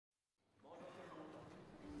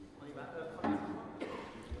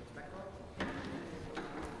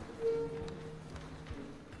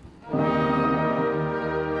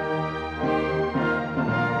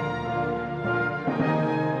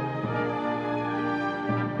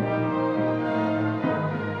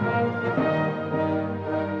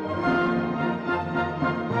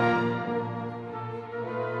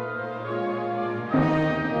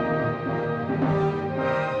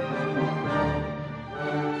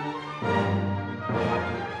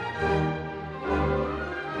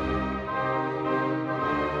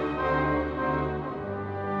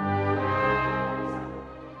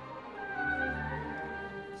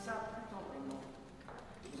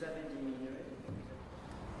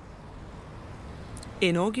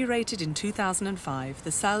Inaugurated in 2005,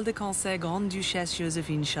 the Salle de Concert Grande-Duchesse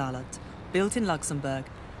Josephine-Charlotte, built in Luxembourg,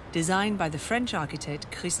 designed by the French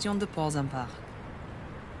architect Christian de Porzampach.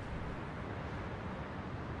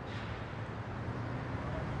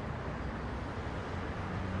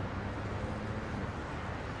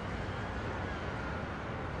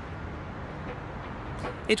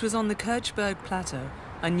 It was on the Kirchberg plateau,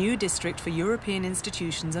 a new district for European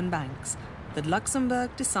institutions and banks, that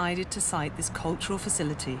Luxembourg decided to site this cultural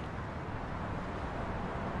facility.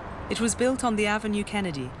 It was built on the Avenue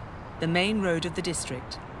Kennedy, the main road of the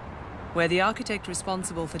district, where the architect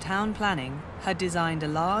responsible for town planning had designed a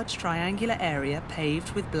large triangular area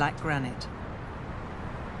paved with black granite.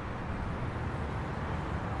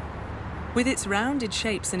 With its rounded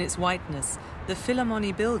shapes and its whiteness, the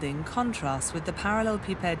Philharmonie building contrasts with the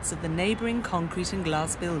parallelepipeds of the neighbouring concrete and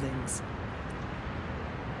glass buildings.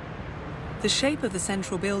 The shape of the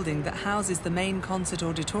central building that houses the main concert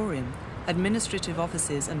auditorium, administrative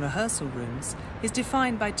offices and rehearsal rooms is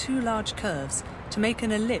defined by two large curves to make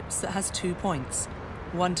an ellipse that has 2 points,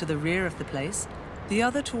 one to the rear of the place, the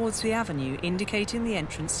other towards the avenue, indicating the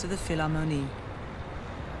entrance to the Philharmonie.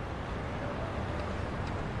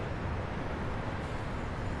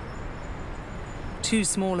 Two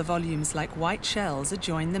smaller volumes like white shells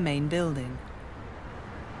adjoin the main building.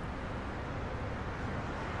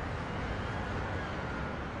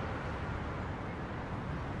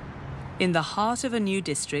 In the heart of a new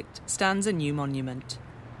district stands a new monument.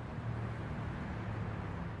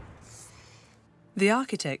 The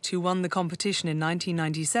architect who won the competition in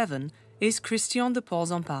 1997 is Christian de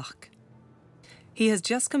Porzampach. He has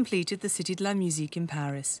just completed the City de la Musique in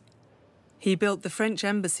Paris. He built the French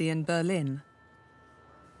embassy in Berlin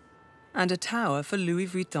and a tower for Louis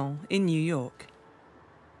Vuitton in New York.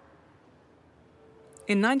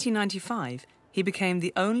 In 1995, he became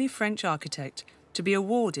the only French architect to be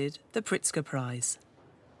awarded the Pritzker Prize.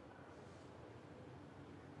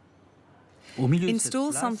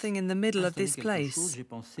 Install something in the middle of this place,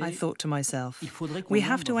 I thought to myself. We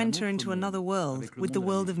have to enter into another world, with the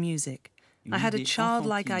world of music. I had a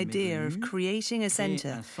childlike idea of creating a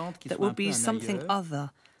centre that would be something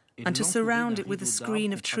other, and to surround it with a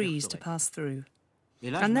screen of trees to pass through.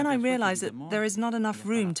 And then I realized that there is not enough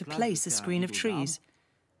room to place a screen of trees.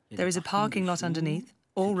 There is a parking lot underneath,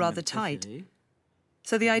 all rather tight.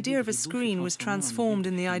 So the idea of a screen was transformed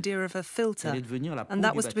in the idea of a filter, and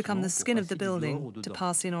that was to become the skin of the building to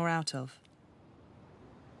pass in or out of.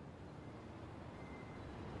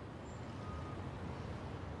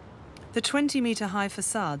 The 20-metre-high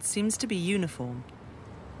facade seems to be uniform.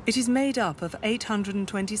 It is made up of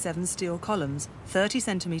 827 steel columns, 30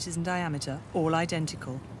 centimetres in diameter, all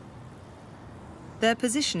identical. Their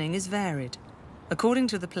positioning is varied. According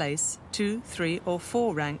to the place, 2, 3 or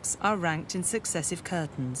 4 ranks are ranked in successive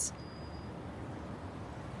curtains.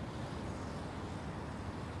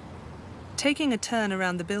 Taking a turn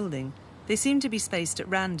around the building, they seem to be spaced at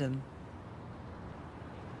random.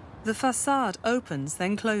 The facade opens,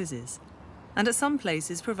 then closes, and at some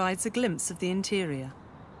places provides a glimpse of the interior.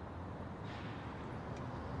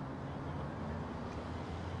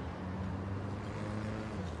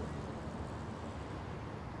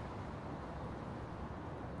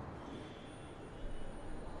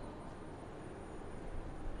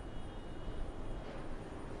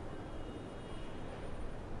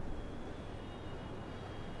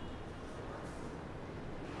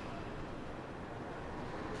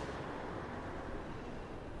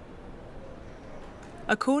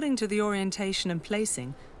 According to the orientation and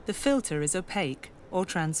placing, the filter is opaque or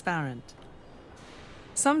transparent.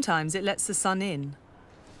 Sometimes it lets the sun in,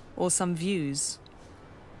 or some views.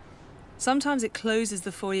 Sometimes it closes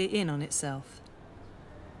the foyer in on itself.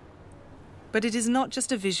 But it is not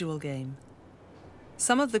just a visual game.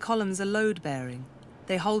 Some of the columns are load-bearing.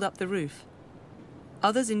 They hold up the roof.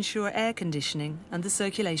 Others ensure air conditioning and the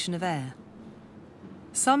circulation of air.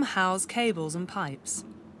 Some house cables and pipes.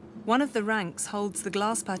 One of the ranks holds the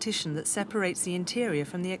glass partition that separates the interior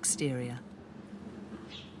from the exterior.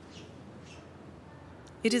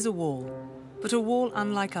 It is a wall, but a wall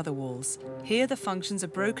unlike other walls. Here the functions are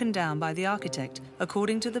broken down by the architect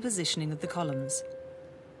according to the positioning of the columns.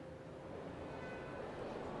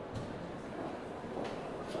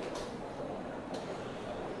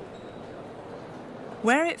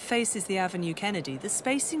 Where it faces the Avenue Kennedy, the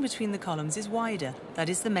spacing between the columns is wider. That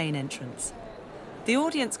is the main entrance. The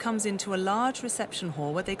audience comes into a large reception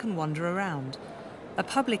hall where they can wander around, a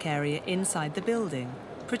public area inside the building,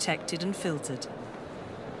 protected and filtered.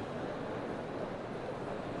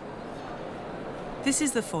 This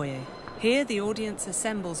is the foyer. Here the audience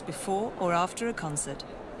assembles before or after a concert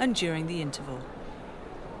and during the interval.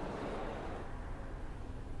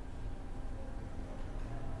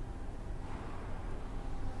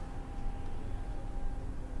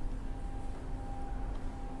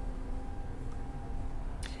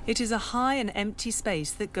 It is a high and empty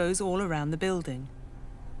space that goes all around the building.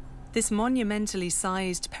 This monumentally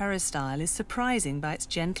sized peristyle is surprising by its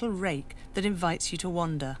gentle rake that invites you to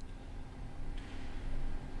wander.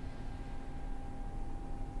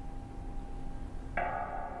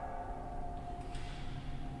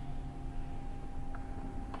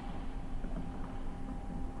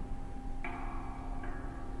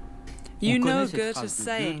 You know Goethe's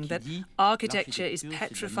saying that architecture is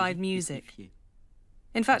petrified music.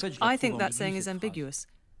 In fact, I think that saying is ambiguous,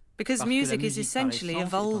 because music is essentially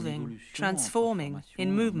evolving, transforming,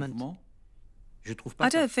 in movement. I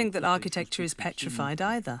don't think that architecture is petrified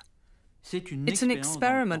either. It's an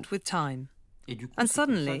experiment with time. And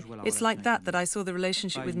suddenly, it's like that I saw the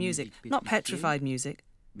relationship with music, not petrified music,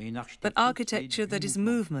 but architecture that is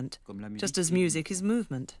movement, just as music is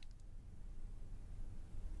movement.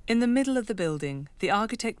 In the middle of the building, the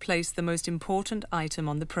architect placed the most important item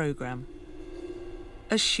on the programme: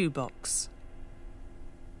 a shoebox.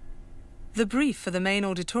 The brief for the main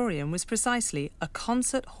auditorium was precisely a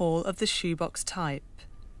concert hall of the shoebox type,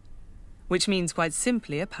 which means quite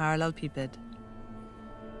simply a parallelepiped.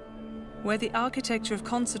 Where the architecture of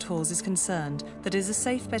concert halls is concerned, that is a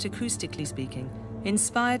safe bet acoustically speaking,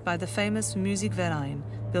 inspired by the famous Musikverein,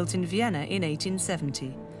 built in Vienna in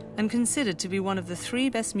 1870, and considered to be one of the 3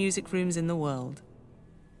 best music rooms in the world.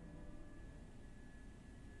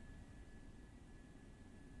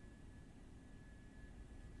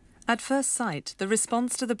 At first sight, the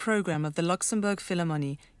response to the programme of the Luxembourg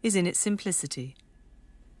Philharmonie is in its simplicity.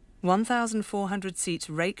 1,400 seats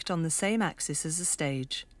raked on the same axis as the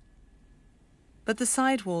stage. But the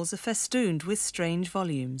side walls are festooned with strange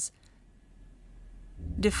volumes,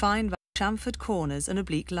 defined by chamfered corners and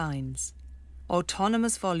oblique lines.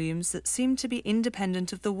 Autonomous volumes that seem to be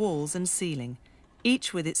independent of the walls and ceiling,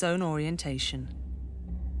 each with its own orientation.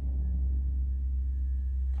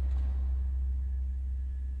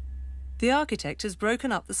 The architect has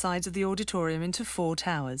broken up the sides of the auditorium into 4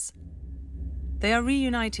 towers. They are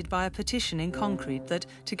reunited by a partition in concrete that,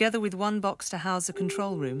 together with one box to house the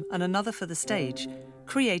control room and another for the stage,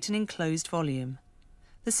 create an enclosed volume.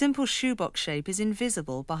 The simple shoebox shape is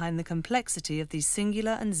invisible behind the complexity of these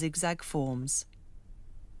singular and zigzag forms.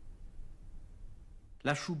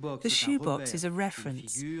 The shoebox is a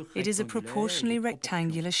reference. It is a proportionally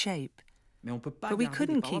rectangular shape. But we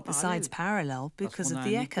couldn't keep the sides parallel because of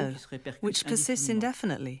the echo, which persists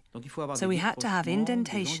indefinitely. So we had to have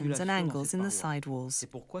indentations and angles in the side walls.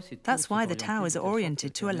 That's why the towers are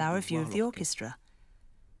oriented to allow a view of the orchestra.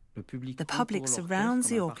 The public surrounds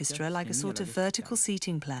the orchestra like a sort of vertical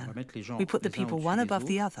seating plan. We put the people one above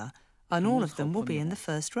the other, and all of them will be in the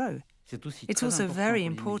first row. It's also very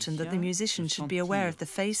important that the musicians should be aware of the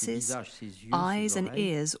faces, eyes and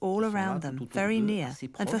ears all around them, very near,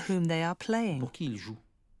 and for whom they are playing.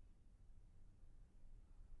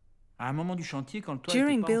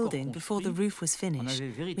 During building, before the roof was finished,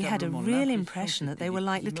 we had a real impression that they were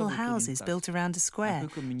like little houses built around a square,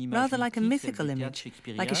 rather like a mythical image,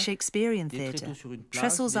 like a Shakespearean theatre,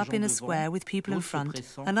 trestles up in a square with people in front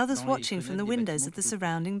and others watching from the windows of the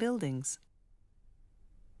surrounding buildings.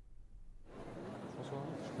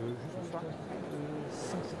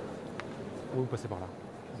 Vous passez par là.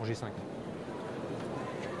 Rangée 5.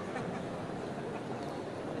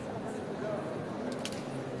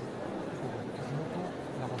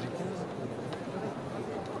 La rangée 15.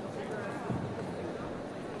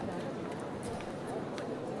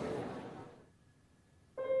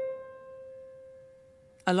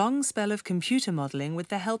 A long spell of computer modelling with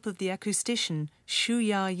the help of the acoustician Xu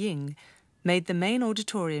Ya Ying made the main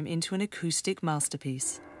auditorium into an acoustic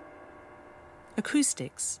masterpiece.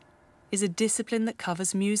 Acoustics is a discipline that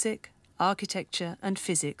covers music, architecture and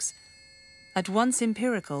physics, at once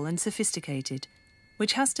empirical and sophisticated,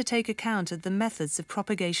 which has to take account of the methods of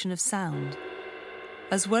propagation of sound,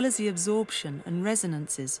 as well as the absorption and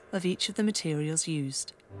resonances of each of the materials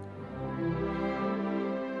used.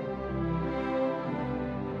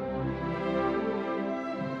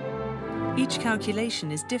 Each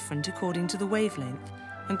calculation is different according to the wavelength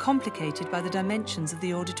and complicated by the dimensions of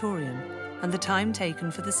the auditorium and the time taken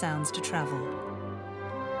for the sounds to travel.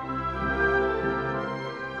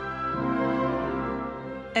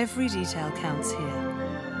 Every detail counts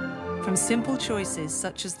here. From simple choices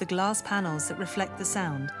such as the glass panels that reflect the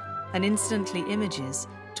sound and instantly images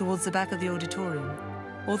towards the back of the auditorium,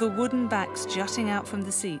 or the wooden backs jutting out from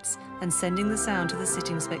the seats and sending the sound to the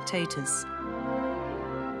sitting spectators.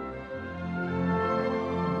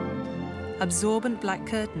 Absorbent black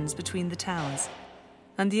curtains between the towers,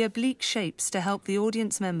 and the oblique shapes to help the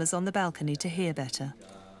audience members on the balcony to hear better.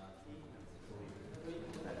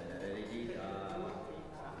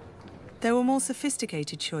 There were more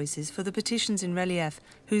sophisticated choices for the petitions in relief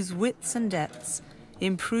whose widths and depths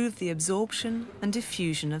improved the absorption and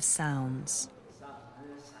diffusion of sounds.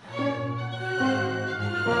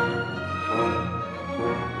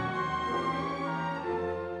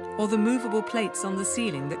 Or the movable plates on the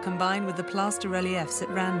ceiling that combine with the plaster reliefs at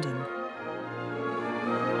random.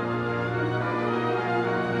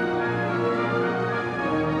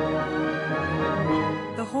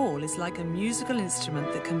 The hall is like a musical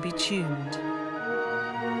instrument that can be tuned.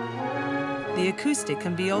 The acoustic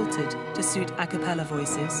can be altered to suit a cappella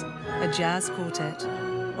voices, a jazz quartet,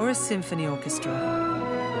 or a symphony orchestra.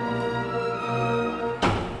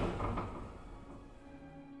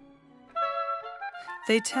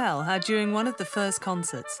 They tell how during one of the first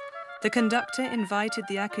concerts, the conductor invited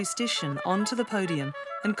the acoustician onto the podium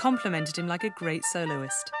and complimented him like a great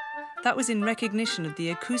soloist. That was in recognition of the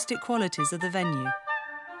acoustic qualities of the venue,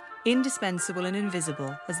 indispensable and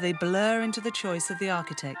invisible as they blur into the choice of the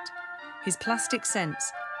architect, his plastic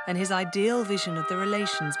sense and his ideal vision of the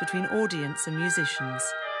relations between audience and musicians.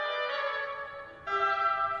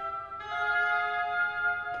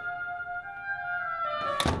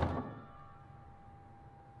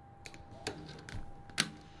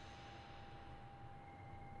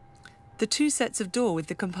 The two sets of door with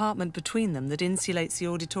the compartment between them that insulates the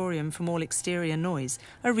auditorium from all exterior noise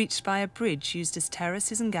are reached by a bridge used as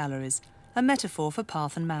terraces and galleries, a metaphor for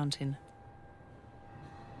path and mountain.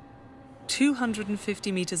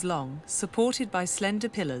 250 metres long, supported by slender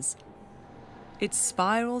pillars, it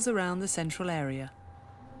spirals around the central area,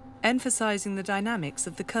 emphasising the dynamics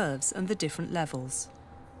of the curves and the different levels.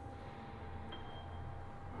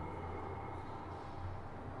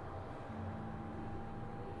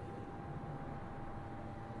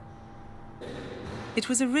 It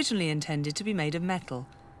was originally intended to be made of metal,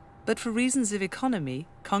 but for reasons of economy,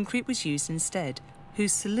 concrete was used instead,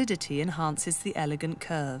 whose solidity enhances the elegant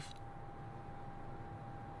curve.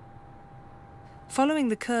 Following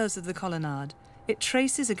the curves of the colonnade, it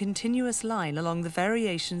traces a continuous line along the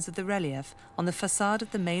variations of the relief on the façade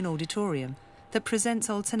of the main auditorium that presents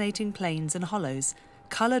alternating planes and hollows,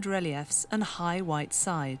 coloured reliefs and high white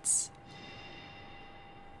sides.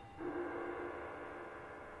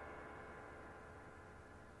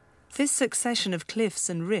 This succession of cliffs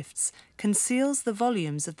and rifts conceals the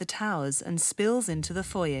volumes of the towers and spills into the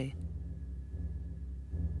foyer.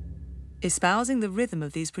 Espousing the rhythm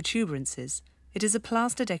of these protuberances, it is a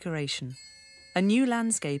plaster decoration, a new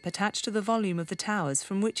landscape attached to the volume of the towers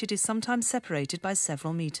from which it is sometimes separated by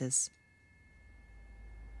several metres.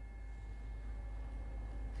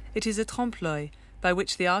 It is a trompe-l'œil by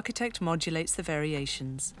which the architect modulates the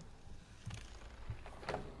variations.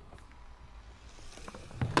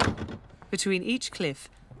 Between each cliff,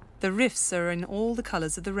 the rifts are in all the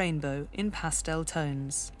colours of the rainbow in pastel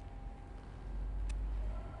tones.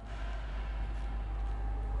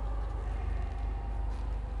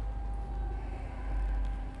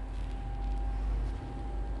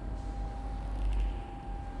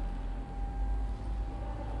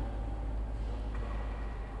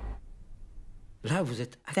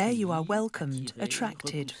 There you are welcomed,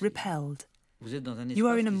 attracted, repelled. You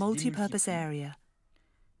are in a multi-purpose area,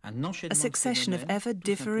 a succession of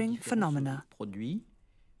ever-differing phenomena.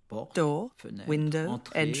 Door, window,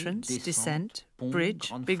 entrance, descent,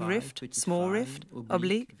 bridge, big rift, small rift,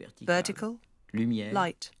 oblique, vertical,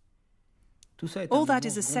 light. All that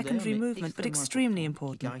is a secondary movement, but extremely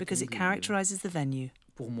important because it characterises the venue.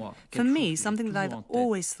 For me, something that I've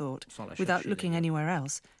always thought, without looking anywhere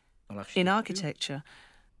else, in architecture,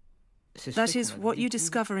 that is what you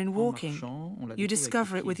discover in walking. You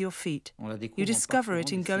discover it with your feet. You discover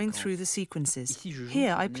it in going through the sequences.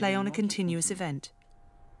 Here I play on a continuous event.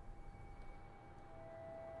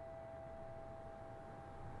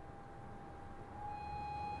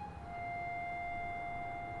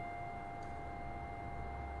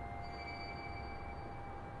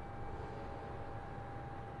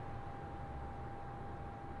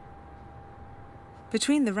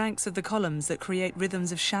 Between the ranks of the columns that create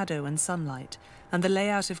rhythms of shadow and sunlight, and the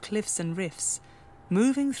layout of cliffs and rifts,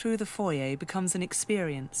 moving through the foyer becomes an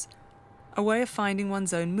experience, a way of finding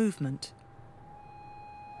one's own movement,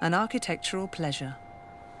 an architectural pleasure.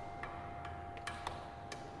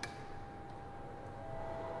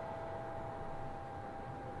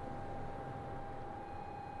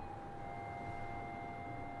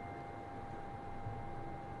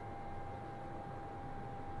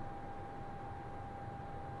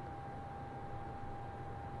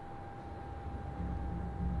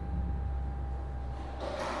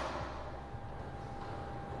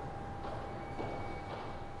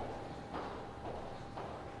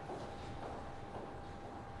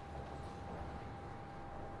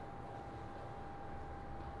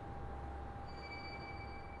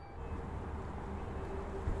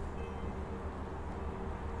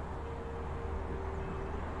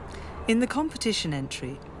 In the competition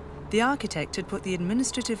entry, the architect had put the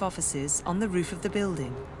administrative offices on the roof of the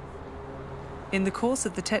building. In the course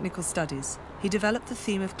of the technical studies, he developed the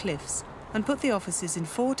theme of cliffs and put the offices in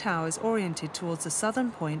 4 towers oriented towards the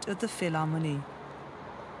southern point of the Philharmonie.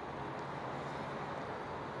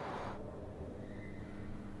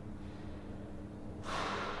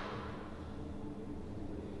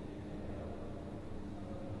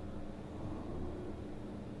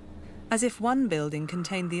 As if one building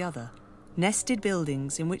contained the other, nested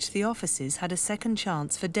buildings in which the offices had a second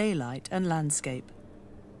chance for daylight and landscape.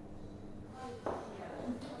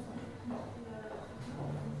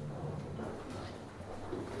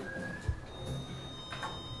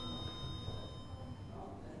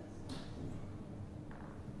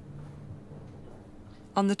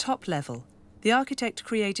 On the top level, the architect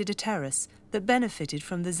created a terrace that benefited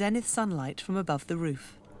from the zenith sunlight from above the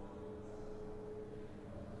roof.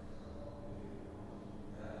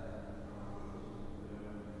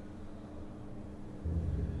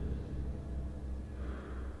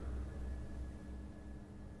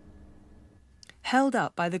 Held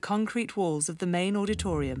up by the concrete walls of the main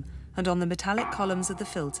auditorium and on the metallic columns of the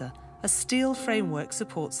filter, a steel framework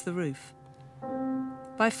supports the roof.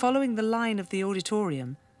 By following the line of the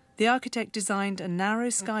auditorium, the architect designed a narrow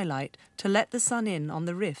skylight to let the sun in on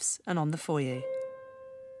the rifts and on the foyer.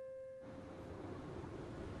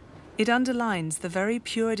 It underlines the very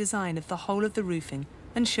pure design of the whole of the roofing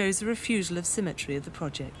and shows the refusal of symmetry of the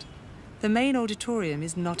project. The main auditorium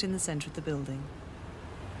is not in the centre of the building.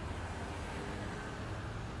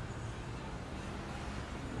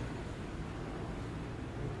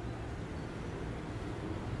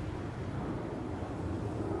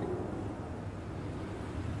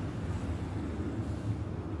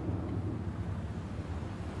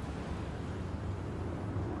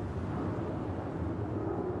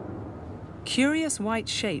 Curious white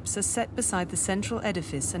shapes are set beside the central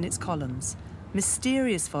edifice and its columns,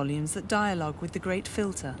 mysterious volumes that dialogue with the great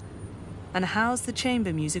filter, and house the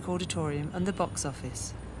chamber music auditorium and the box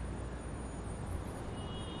office.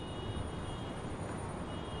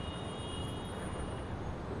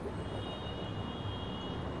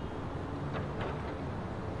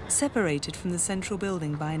 Separated from the central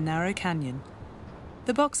building by a narrow canyon,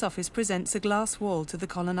 the box office presents a glass wall to the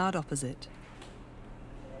colonnade opposite.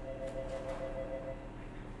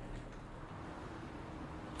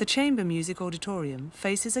 The chamber music auditorium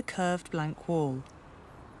faces a curved blank wall.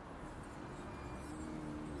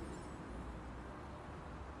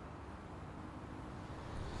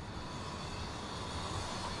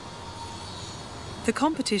 The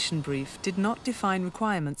competition brief did not define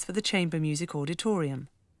requirements for the chamber music auditorium.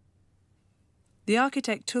 The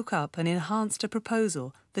architect took up and enhanced a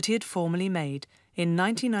proposal that he had formerly made in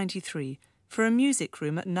 1993 for a music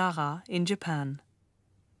room at Nara in Japan.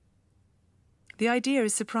 The idea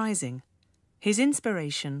is surprising. His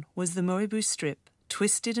inspiration was the Moribus strip,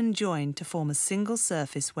 twisted and joined to form a single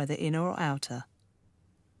surface, whether inner or outer.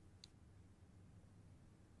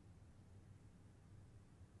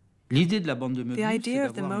 The idea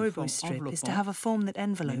of the Moribus strip is to have a form that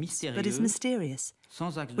envelopes, but is mysterious,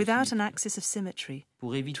 without an axis of symmetry,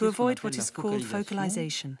 to avoid what is called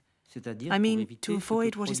focalization. I mean, to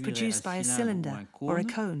avoid what is produced by a cylinder or a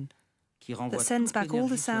cone, that sends back all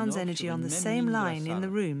the sound's energy on the same line in the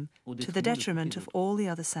room to the detriment of all the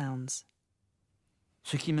other sounds.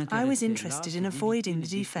 I was interested in avoiding the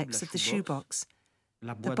defects of the shoebox,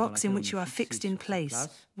 the box in which you are fixed in place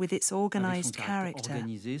with its organized character,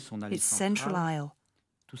 its central aisle,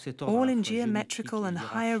 all in geometrical and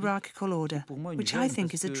hierarchical order, which I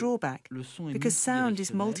think is a drawback, because sound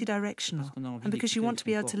is multidirectional and because you want to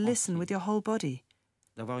be able to listen with your whole body.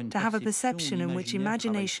 To have a perception in which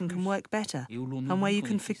imagination can work better and where you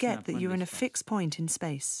can forget that you're in a fixed point in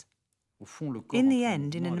space. In the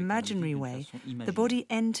end, in an imaginary way, the body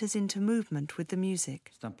enters into movement with the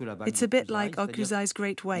music. It's a bit like Hokusai's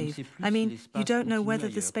Great Wave. I mean, you don't know whether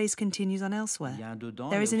the space continues on elsewhere.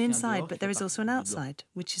 There is an inside, but there is also an outside,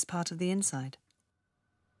 which is part of the inside.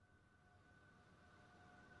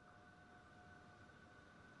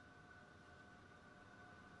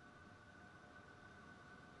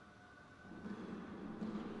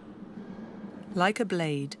 Like a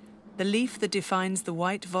blade, the leaf that defines the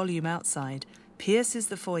white volume outside pierces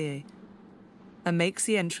the foyer and makes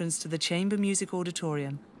the entrance to the chamber music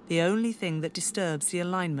auditorium the only thing that disturbs the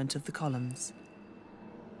alignment of the columns.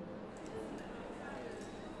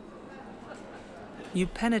 You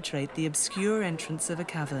penetrate the obscure entrance of a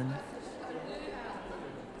cavern.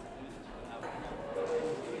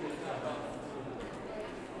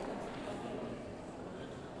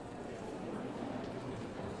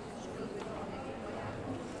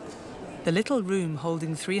 The little room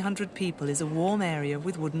holding 300 people is a warm area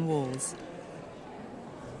with wooden walls.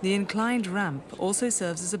 The inclined ramp also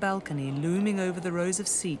serves as a balcony looming over the rows of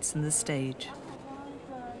seats and the stage.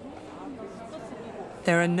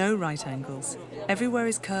 There are no right angles. Everywhere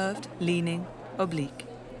is curved, leaning, oblique.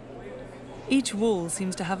 Each wall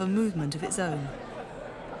seems to have a movement of its own.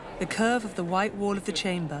 The curve of the white wall of the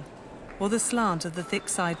chamber, or the slant of the thick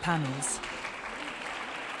side panels.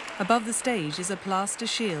 Above the stage is a plaster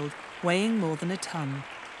shield weighing more than a ton.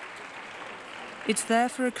 It's there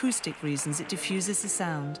for acoustic reasons. It diffuses the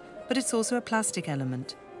sound, but it's also a plastic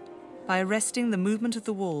element. By arresting the movement of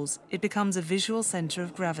the walls, it becomes a visual center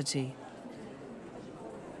of gravity.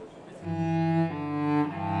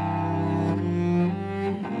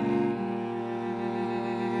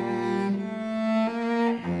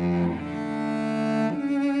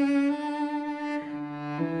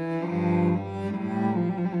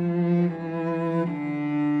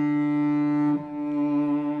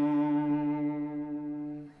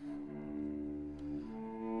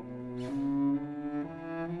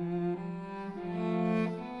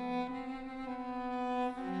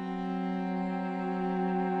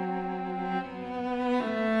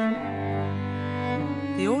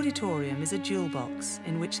 The auditorium is a jewel box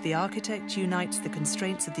in which the architect unites the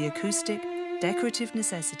constraints of the acoustic, decorative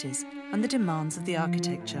necessities and the demands of the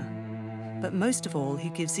architecture. But most of all, he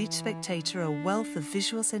gives each spectator a wealth of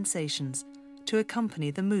visual sensations to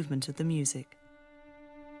accompany the movement of the music.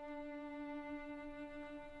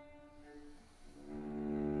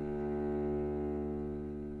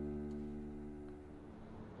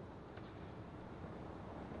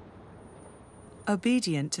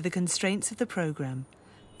 Obedient to the constraints of the program,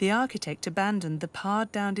 the architect abandoned the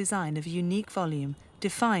pared-down design of a unique volume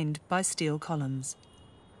defined by steel columns.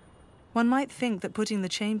 One might think that putting the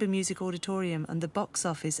chamber music auditorium and the box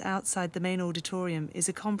office outside the main auditorium is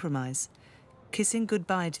a compromise, kissing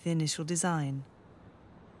goodbye to the initial design.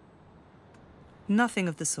 Nothing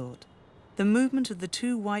of the sort. The movement of the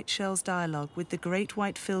two white shells dialogue with the great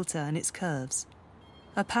white filter and its curves.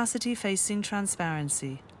 Opacity facing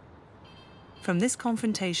transparency. From this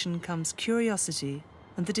confrontation comes curiosity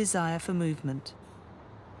and the desire for movement.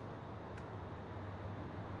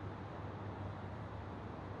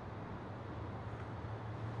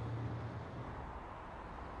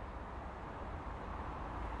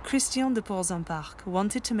 Christian de Porzenparc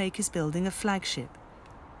wanted to make his building a flagship,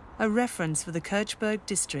 a reference for the Kirchberg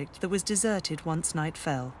district that was deserted once night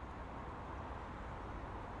fell.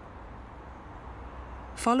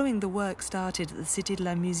 Following the work started at the City de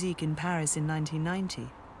la Musique in Paris in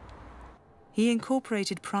 1990, he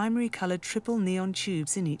incorporated primary coloured triple neon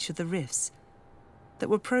tubes in each of the riffs that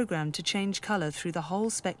were programmed to change colour through the whole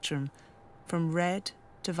spectrum, from red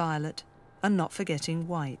to violet and not forgetting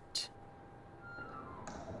white.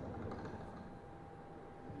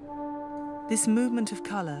 This movement of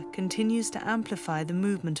colour continues to amplify the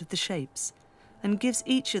movement of the shapes and gives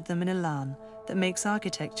each of them an elan that makes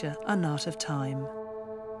architecture an art of time.